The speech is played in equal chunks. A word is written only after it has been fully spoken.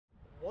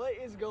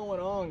is going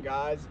on,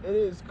 guys? It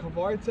is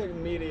Kavartech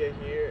Media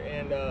here,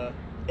 and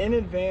in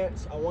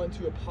advance I want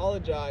to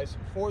apologize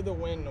for the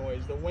wind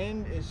noise. The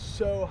wind is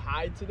so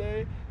high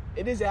today.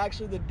 It is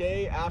actually the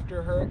day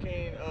after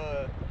Hurricane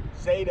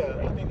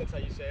Zeta, I think that's how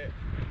you say it,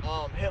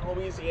 hit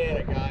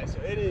Louisiana, guys.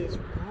 So it is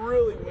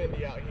really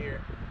windy out here.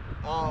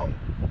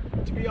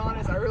 To be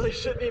honest, I really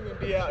shouldn't even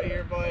be out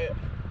here, but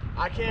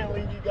I can't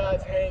leave you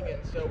guys hanging.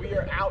 So we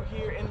are out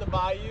here in the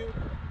bayou,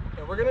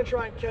 and we're gonna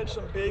try and catch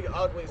some big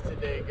uglies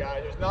today,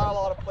 guys. There's not a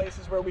lot of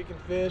places where we can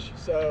fish,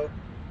 so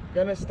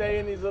gonna stay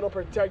in these little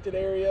protected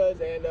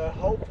areas and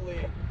hopefully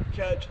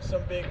catch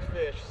some big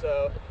fish.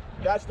 So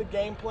that's the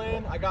game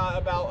plan. I got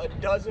about a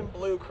dozen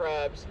blue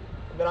crabs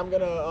that I'm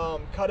gonna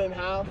cut in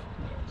half.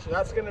 So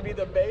that's gonna be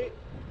the bait.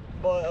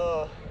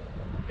 But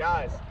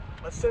guys,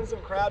 let's send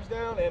some crabs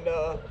down and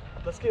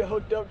let's get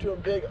hooked up to a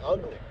big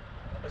ugly.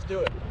 Let's do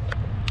it.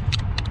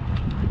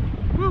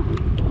 Woo.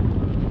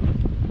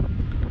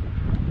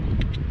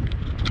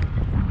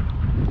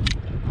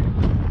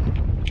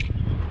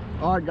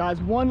 All right, guys,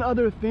 one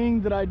other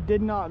thing that I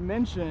did not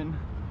mention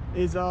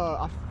is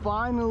I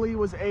finally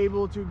was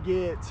able to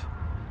get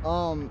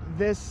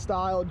this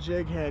style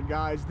jig head,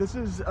 guys. This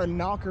is a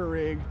knocker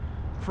rig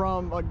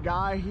from a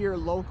guy here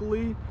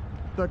locally.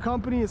 The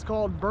company is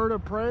called Bird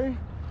of Prey,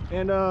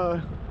 and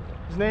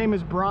his name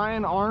is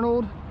Brian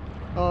Arnold.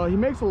 He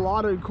makes a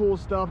lot of cool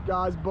stuff,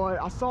 guys, but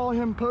I saw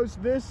him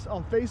post this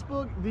on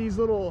Facebook, these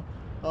little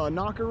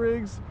knocker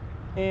rigs,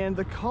 and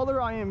the color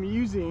I am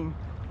using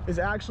is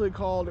actually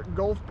called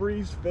Gulf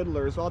Breeze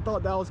Fiddler. So I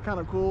thought that was kind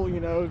of cool, you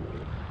know,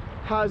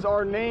 has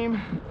our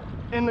name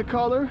in the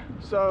color.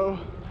 So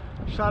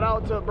shout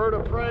out to Bird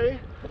of Prey.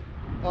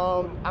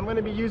 I'm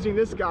gonna be using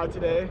this guy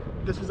today.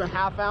 This is a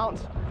 1/2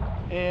 ounce,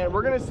 and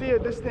we're gonna see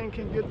if this thing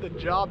can get the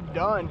job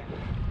done.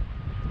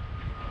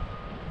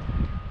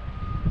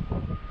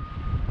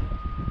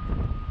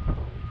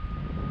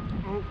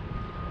 Oh,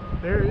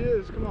 there he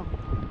is. Come on,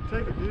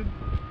 take it, dude.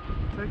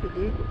 Take it,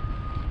 dude.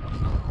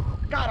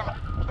 Got him.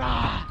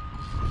 Ah,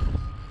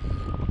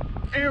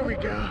 there we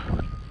go.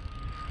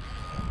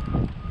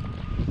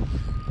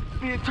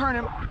 Need to turn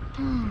him.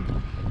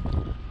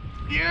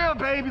 Yeah,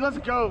 baby, let's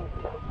go.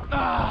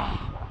 Ah.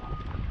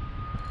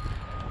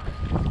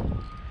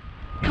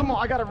 Come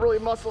on, I gotta really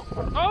muscle.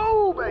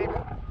 Oh, baby.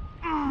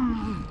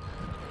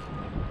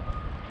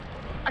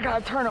 I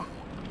gotta turn him.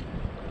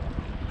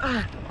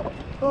 Ah.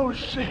 Oh,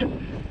 shit.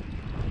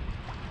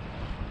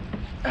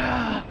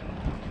 Ah.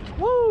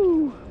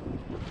 Woo.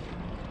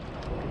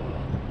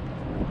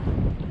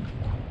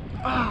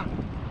 Ah.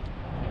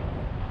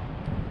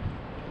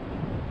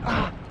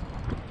 Ah.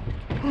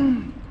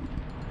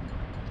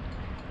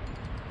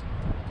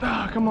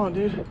 Ah, come on,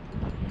 dude.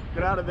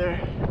 Get out of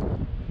there.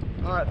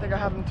 All right, I think I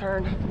have him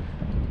turned.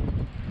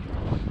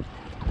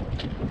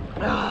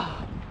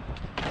 Ah.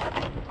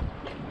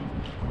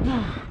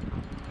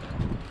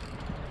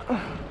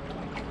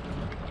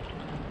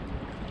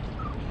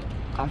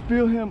 I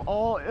feel him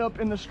all up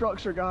in the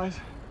structure, guys.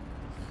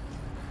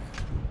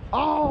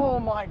 Oh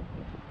my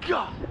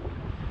God.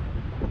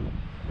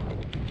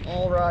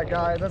 All right,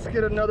 guys, let's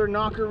get another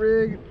knocker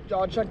rig.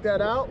 Y'all check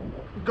that out.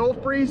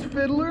 Gulf Breeze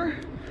Fiddler.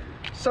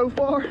 So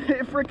far,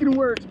 it freaking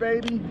works,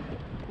 baby.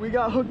 We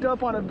got hooked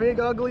up on a big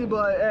ugly,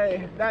 but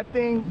hey, that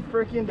thing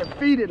freaking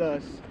defeated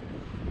us.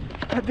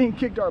 That thing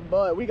kicked our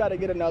butt. We got to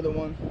get another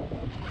one.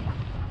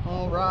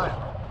 All right,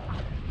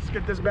 let's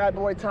get this bad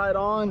boy tied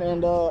on,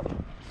 and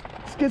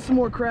let's get some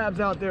more crabs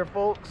out there,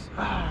 folks.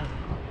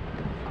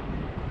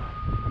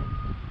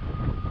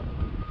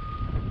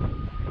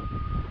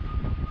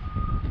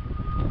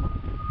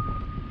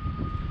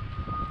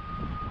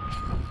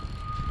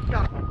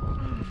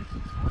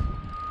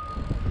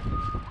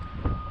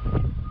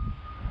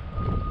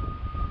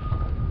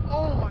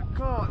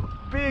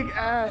 Big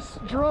ass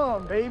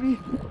drum, baby.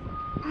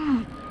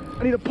 I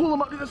need to pull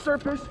him up to the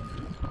surface.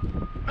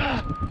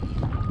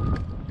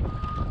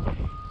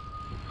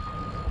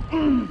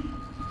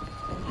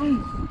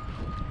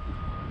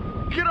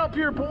 Get up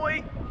here,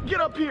 boy.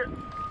 Get up here.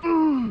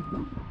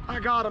 I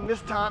got him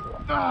this time.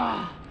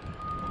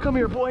 Come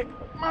here, boy.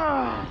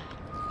 I'm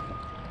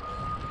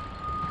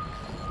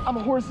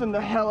horsing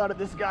the hell out of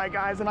this guy,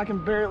 guys, and I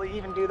can barely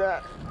even do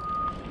that.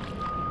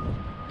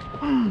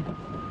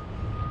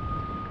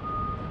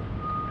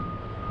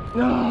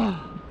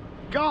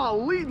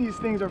 Golly, these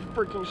things are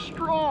freaking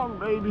strong,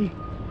 baby.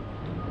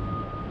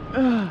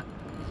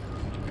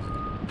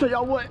 Tell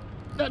y'all what,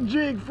 that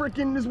jig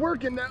freaking is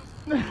working now.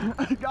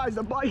 Guys,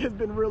 the bite has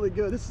been really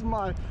good. This is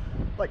my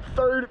like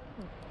 3rd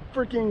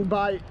freaking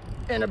bite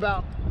in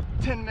about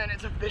 10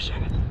 minutes of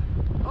fishing.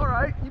 All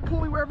right, you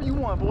pull me wherever you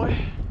want,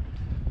 boy.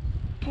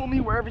 Pull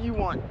me wherever you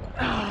want.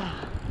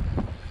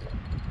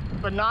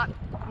 But not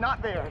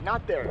there,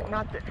 not there,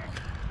 not there.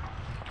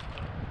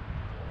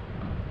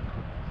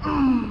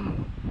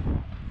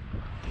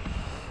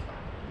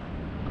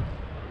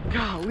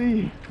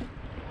 Golly,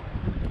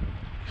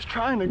 just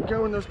trying to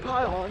go in those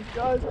pylons,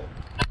 guys.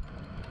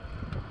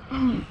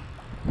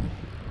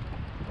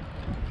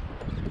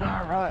 All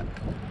right.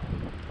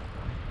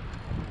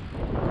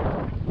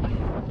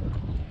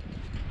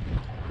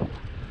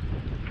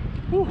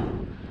 Whew.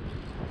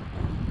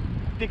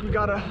 I think we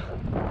got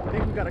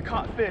a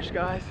caught fish,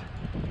 guys.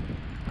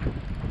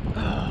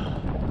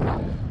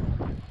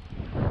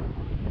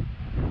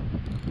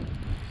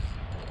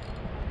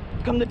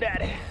 Come to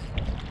daddy.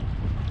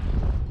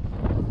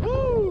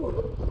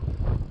 Woo!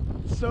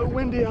 It's so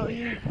windy out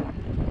here.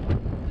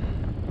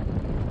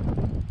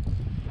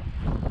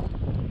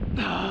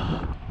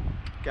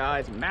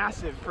 Guys,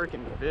 massive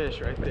freaking fish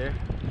right there.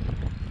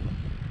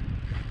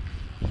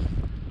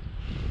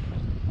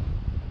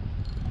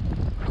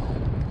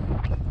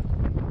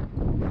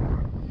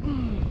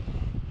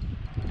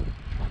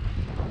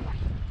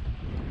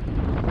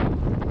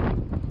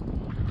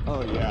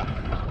 Oh yeah.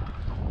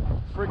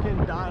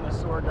 Freaking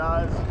dinosaur,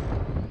 guys.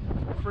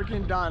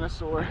 Freaking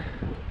dinosaur.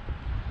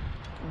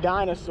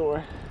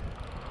 Dinosaur.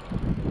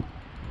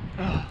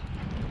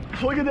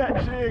 Look at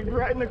that jig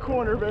right in the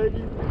corner,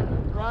 baby.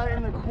 Right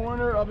in the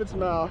corner of its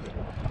mouth.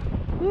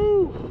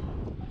 Woo!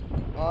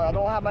 I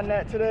don't have my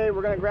net today.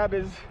 We're gonna grab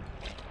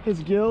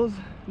his gills.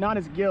 Not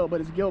his gill,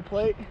 but his gill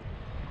plate.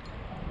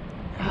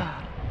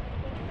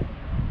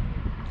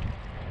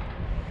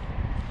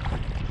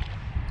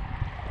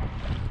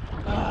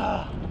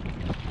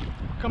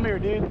 Come here,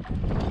 dude.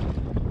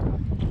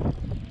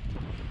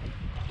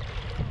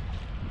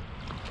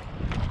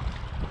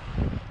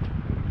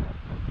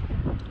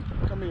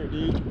 Come here,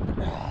 dude.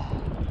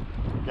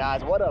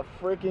 Guys, what a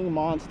freaking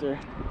monster.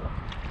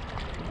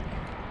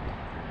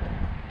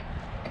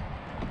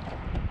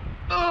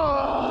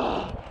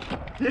 Oh,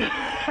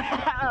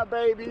 yeah,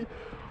 baby.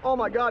 Oh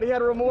my God, he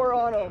had a remora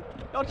on him.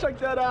 Y'all check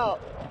that out.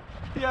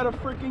 He had a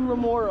freaking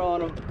remora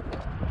on him.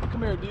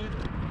 Come here, dude.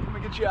 Let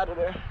me get you out of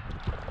there.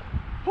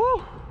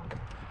 Whew.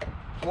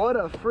 What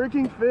a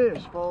freaking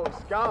fish,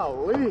 folks.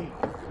 Golly.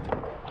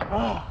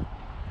 Oh.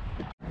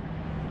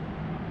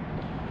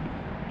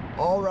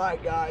 All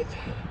right, guys.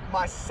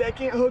 My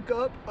second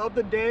hookup of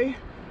the day.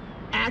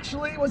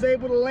 Actually was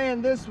able to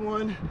land this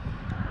one.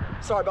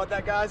 Sorry about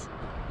that, guys.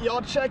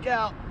 Y'all check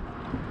out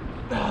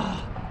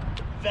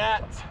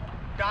that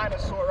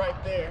dinosaur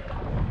right there.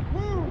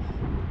 Woo.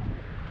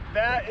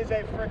 That is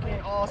a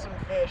freaking awesome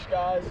fish,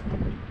 guys.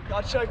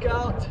 Y'all check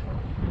out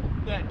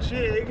that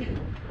jig.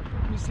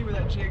 Let me see where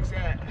that jig's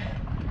at.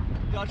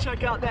 Y'all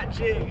check out that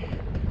jig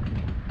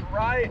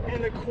right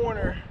in the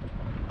corner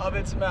of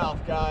its mouth,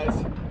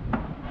 guys.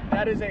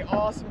 That is an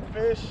awesome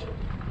fish.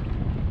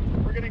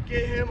 We're gonna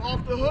get him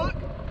off the hook.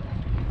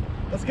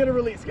 Let's get a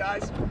release,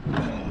 guys.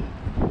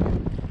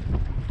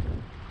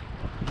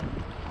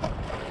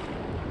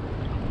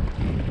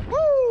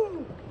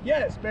 Woo!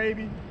 Yes,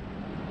 baby.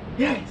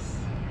 Yes.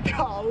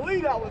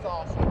 Golly, that was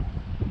awesome.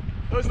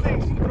 Those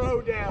things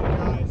throw down,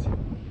 guys.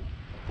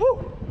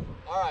 Woo!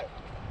 All right,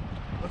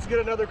 let's get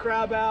another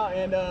crab out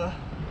and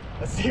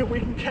let's see if we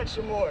can catch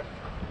some more.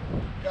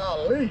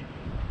 Golly.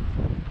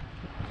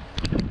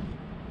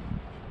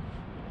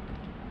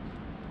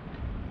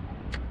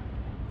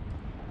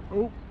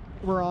 Oh,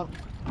 we're on.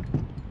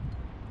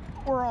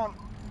 We're on.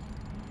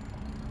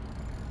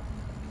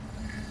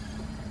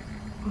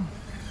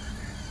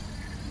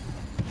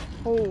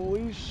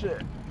 Holy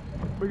shit.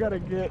 We gotta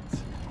get.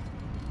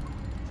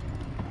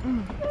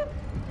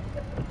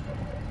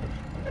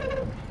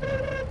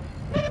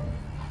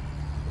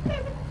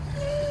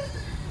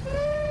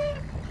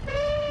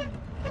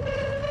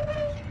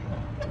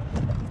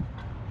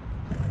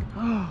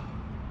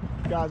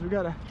 Guys, we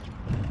gotta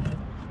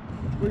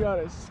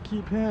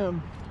keep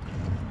him.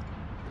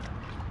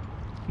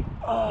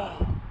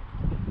 Oh,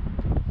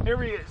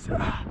 here he is.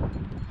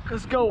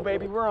 Let's go,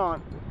 baby. We're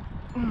on.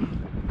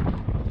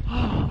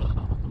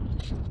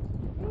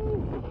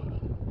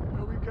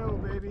 Here we go,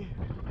 baby.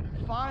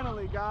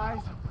 Finally,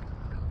 guys.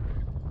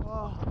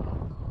 Oh.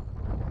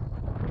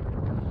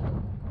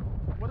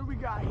 What do we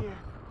got here?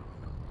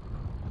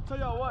 I'll tell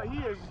y'all what,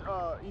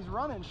 he's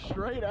running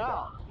straight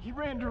out. He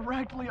ran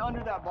directly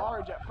under that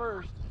barge at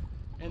first,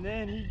 and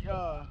then he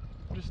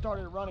just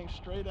started running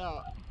straight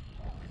out.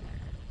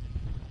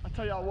 I'll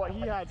tell y'all what,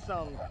 he had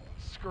some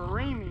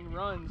screaming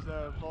runs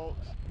though,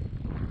 folks.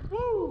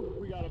 Woo!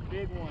 We got a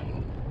big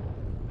one.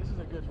 This is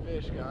a good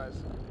fish, guys.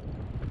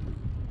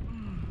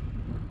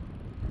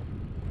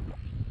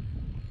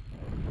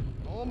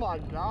 Oh my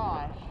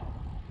gosh.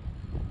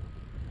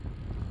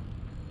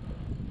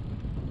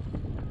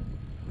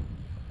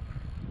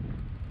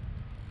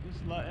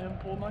 Just let him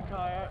pull my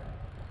kayak.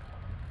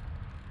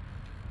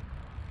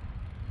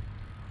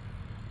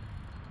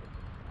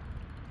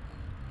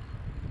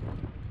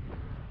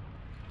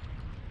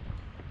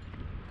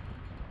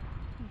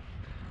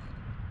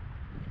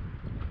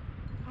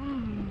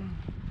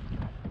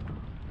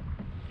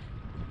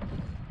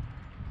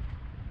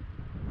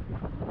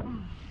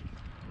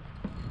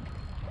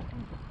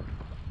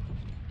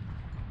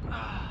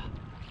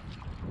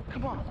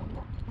 Come on.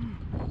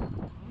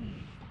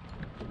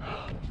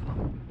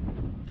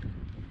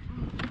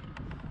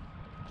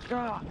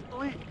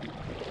 Golly.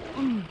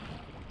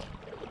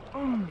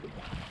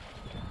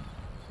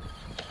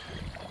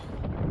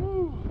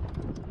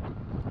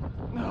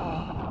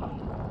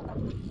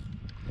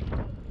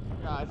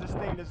 Guys, this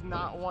thing does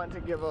not want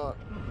to give up.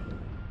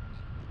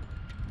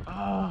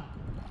 Oh.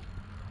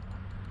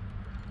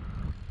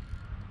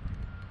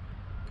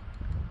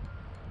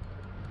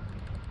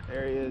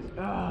 There he is.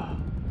 Oh.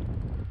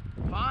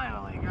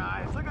 Finally,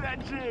 guys. Look at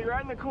that jig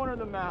right in the corner of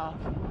the mouth.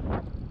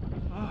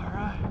 All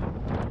right.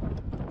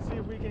 Let's see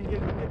if we can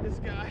get this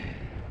guy.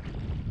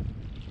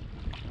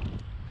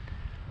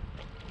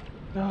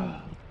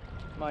 Oh,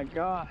 my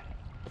God.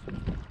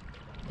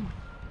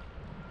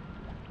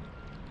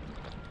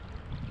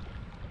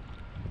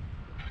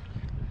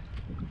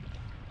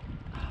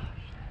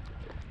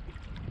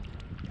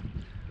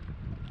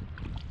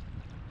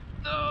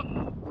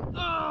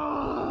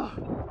 Oh,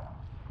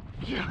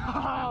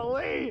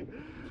 golly.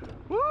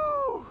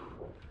 Woo!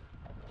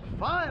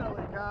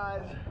 Finally,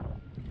 guys.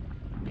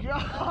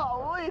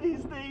 Golly,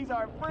 these things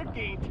are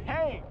freaking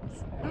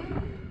tanks.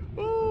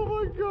 Oh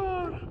my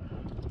God.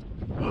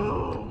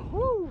 Oh,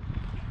 woo.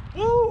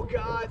 Woo,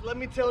 guys, let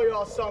me tell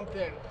y'all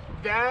something.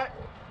 That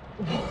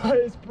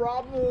was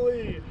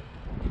probably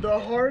the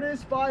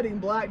hardest fighting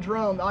black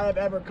drum I have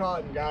ever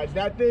caught, guys.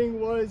 That thing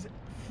was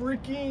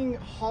freaking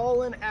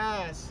hauling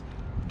ass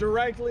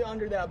directly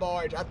under that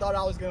barge. I thought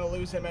I was gonna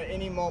lose him at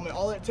any moment.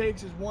 All it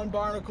takes is one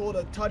barnacle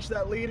to touch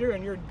that leader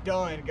and you're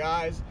done,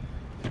 guys.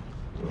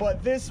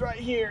 But this right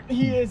here,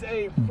 he is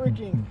a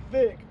freaking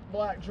thick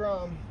black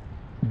drum.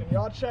 And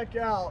y'all check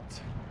out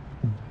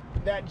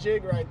that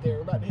jig right there.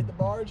 We're about to hit the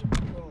barge.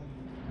 Boom.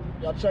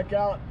 Y'all check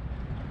out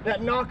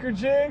that knocker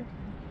jig.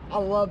 I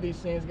love these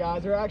things,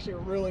 guys. They're actually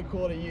really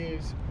cool to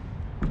use.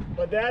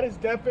 But that is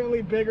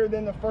definitely bigger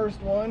than the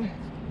first one.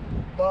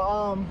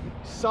 But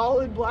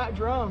solid black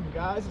drum,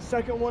 guys. The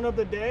second one of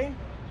the day.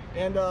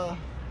 And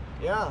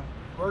yeah,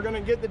 we're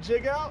gonna get the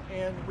jig out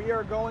and we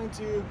are going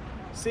to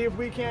see if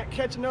we can't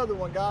catch another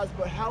one, guys.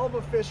 But hell of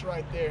a fish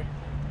right there.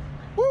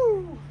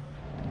 Woo!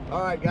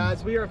 All right,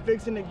 guys, we are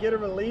fixing to get a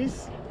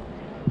release.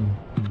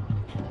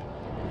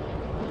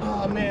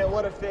 Oh man,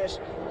 what a fish.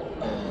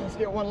 Let's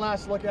get one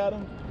last look at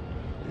him.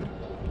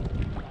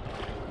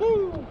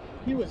 Woo!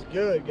 He was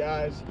good,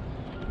 guys.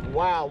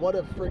 Wow, what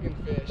a freaking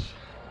fish.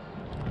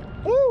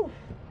 Woo!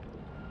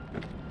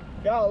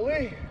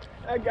 Golly,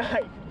 that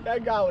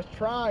guy was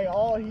trying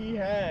all he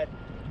had.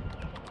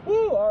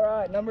 Woo! All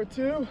right, number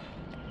two.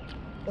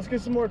 Let's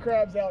get some more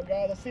crabs out,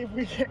 guys. Let's see if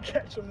we can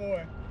catch some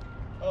more.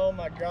 Oh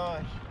my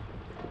gosh.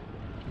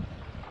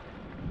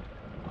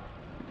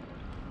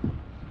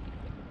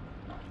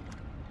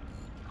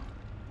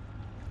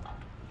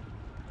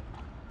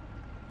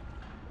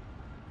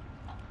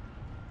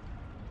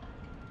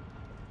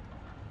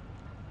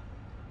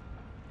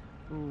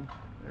 Ooh,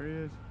 there he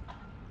is.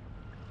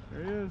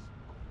 There he is.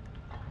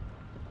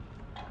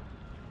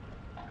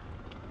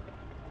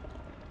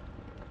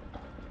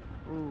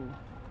 Ooh,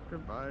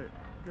 good bite.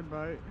 Good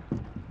bite.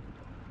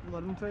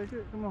 Let him take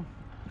it. Come on.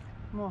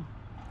 Come on.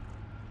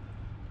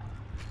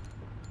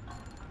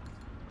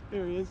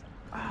 There he is.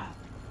 Ah,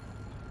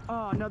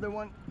 oh, another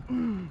one.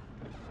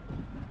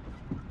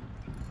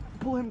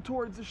 Pull him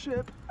towards the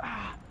ship.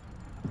 Ah.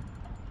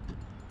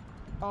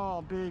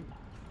 Oh, big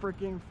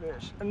freaking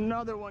fish.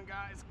 Another one,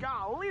 guys.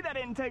 Golly, that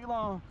didn't take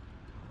long.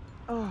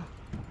 Oh.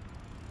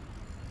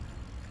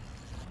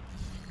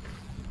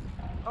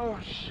 Oh,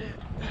 shit.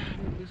 I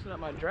need to loosen up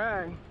my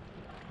drag.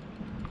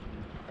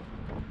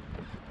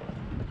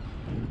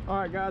 All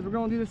right, guys, we're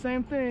gonna do the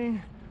same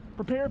thing.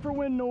 Prepare for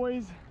wind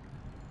noise.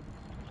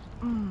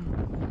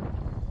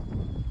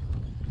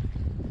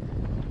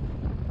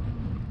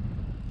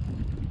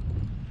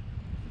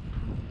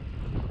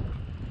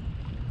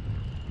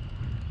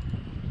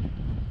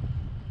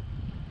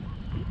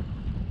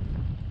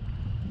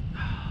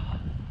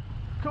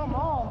 Come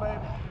on,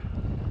 baby.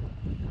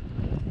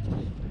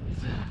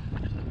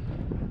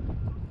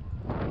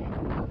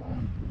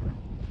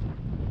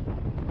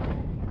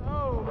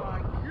 Oh my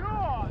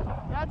God.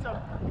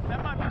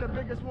 That might be the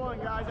biggest one,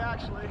 guys,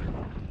 actually.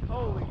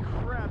 Holy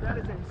crap, that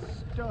is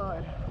a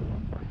stud.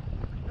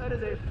 That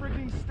is a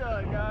freaking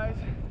stud, guys.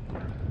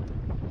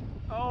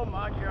 Oh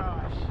my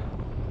gosh.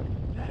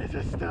 That is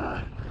a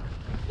stud.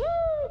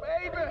 Woo,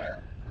 baby.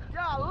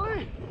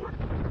 Golly.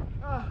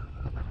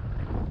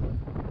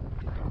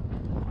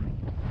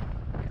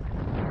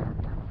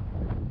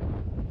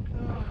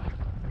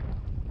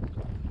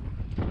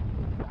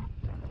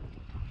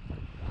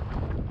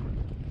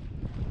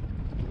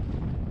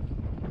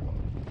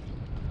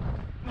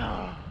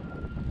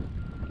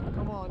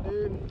 Come on,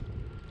 dude.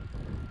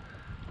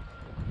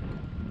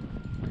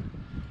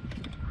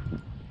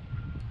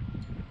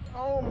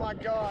 Oh my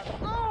God.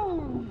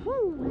 Oh,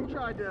 whoo, he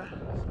tried to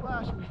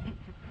splash me.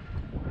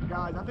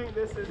 Guys, I think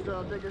this is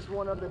the biggest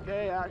one of the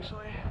day,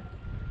 actually.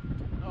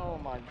 Oh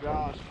my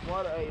gosh,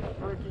 what a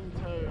freaking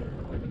toad.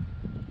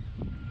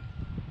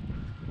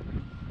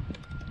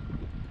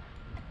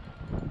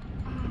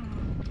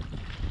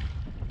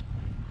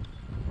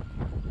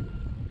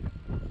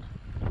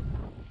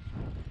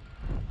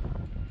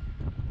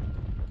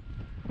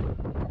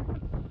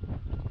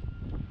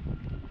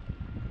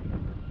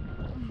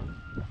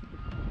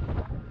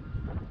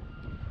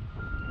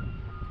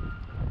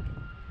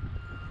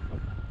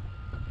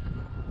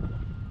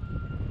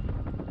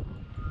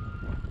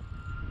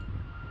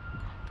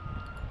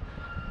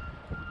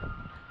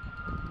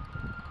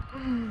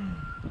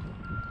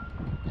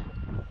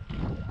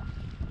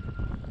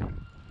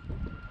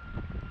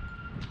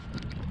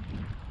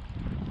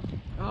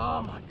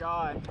 Oh my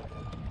God.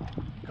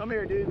 Come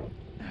here, dude.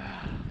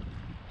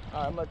 All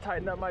right, I'm gonna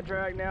tighten up my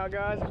drag now,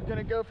 guys. I'm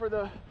gonna go for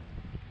the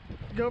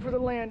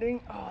landing.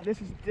 Oh, this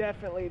is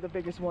definitely the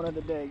biggest one of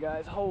the day,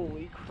 guys.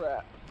 Holy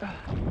crap.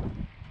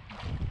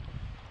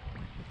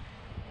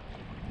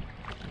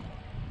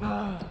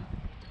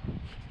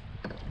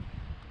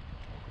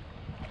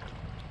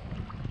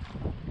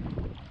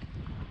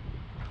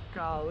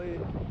 Golly.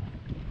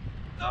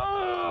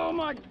 Oh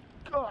my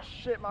gosh,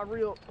 shit, my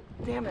reel.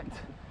 Damn it.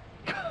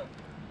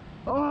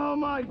 Oh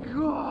my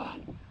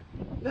God.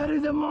 That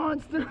is a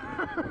monster.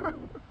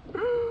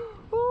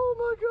 Oh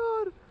my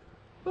God.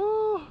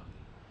 Oh,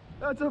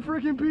 that's a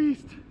freaking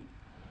beast.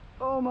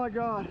 Oh my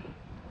God.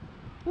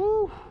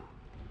 Woo.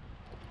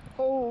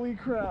 Holy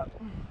crap.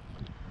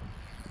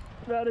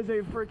 That is a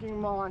freaking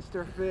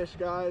monster fish,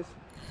 guys.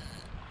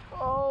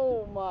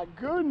 Oh my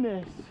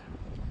goodness.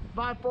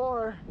 By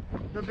far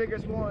the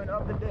biggest one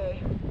of the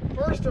day.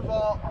 First of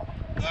all,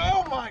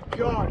 oh my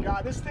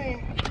God, this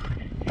thing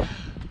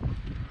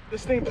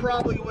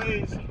probably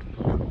weighs,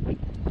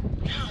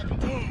 God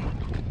damn,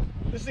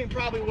 this thing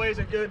probably weighs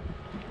a good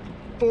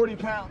 40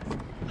 pounds.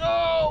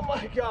 Oh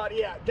my God,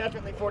 yeah,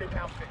 definitely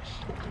 40-pound fish.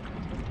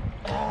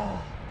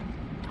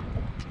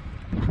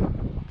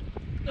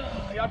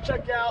 Y'all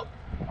check out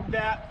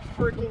that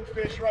freaking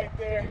fish right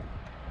there.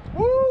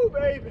 Woo,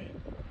 baby.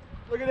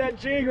 Look at that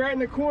jig right in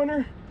the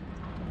corner.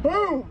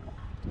 Boom!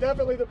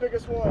 Definitely the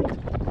biggest one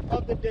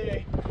of the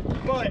day.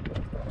 But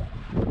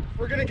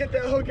we're gonna get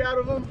that hook out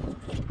of him.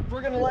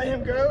 We're gonna let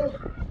him go.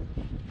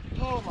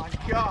 Oh my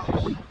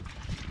gosh.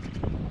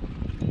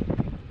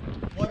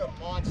 What a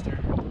monster.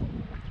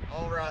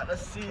 All right,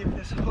 let's see if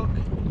this hook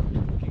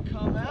can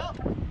come out.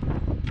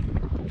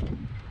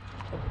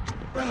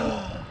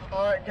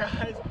 All right,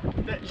 guys,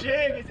 that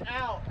jig is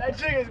out. That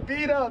jig is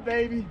beat up,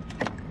 baby.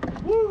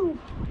 Woo!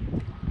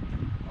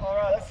 All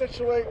right, let's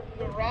situate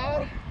the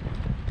rod.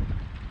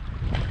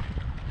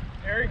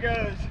 There he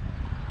goes.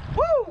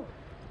 Woo!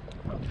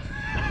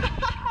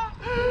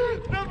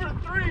 Number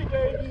 3,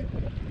 baby.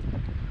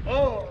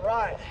 All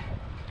right.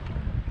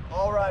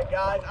 All right,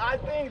 guys. I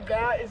think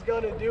that is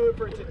going to do it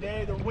for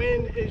today. The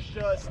wind is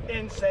just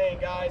insane,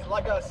 guys.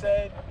 Like I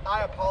said,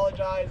 I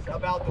apologize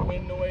about the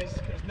wind noise.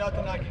 There's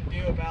nothing I can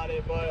do about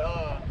it, but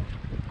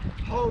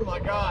oh my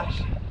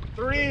gosh.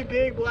 3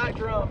 big black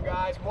drum,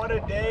 guys. What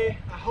a day.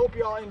 I hope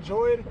y'all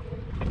enjoyed.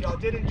 If y'all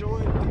did enjoy,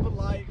 leave a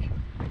like,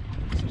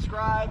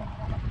 subscribe,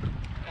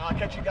 and I'll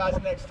catch you guys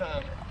next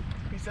time.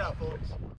 Peace out, folks.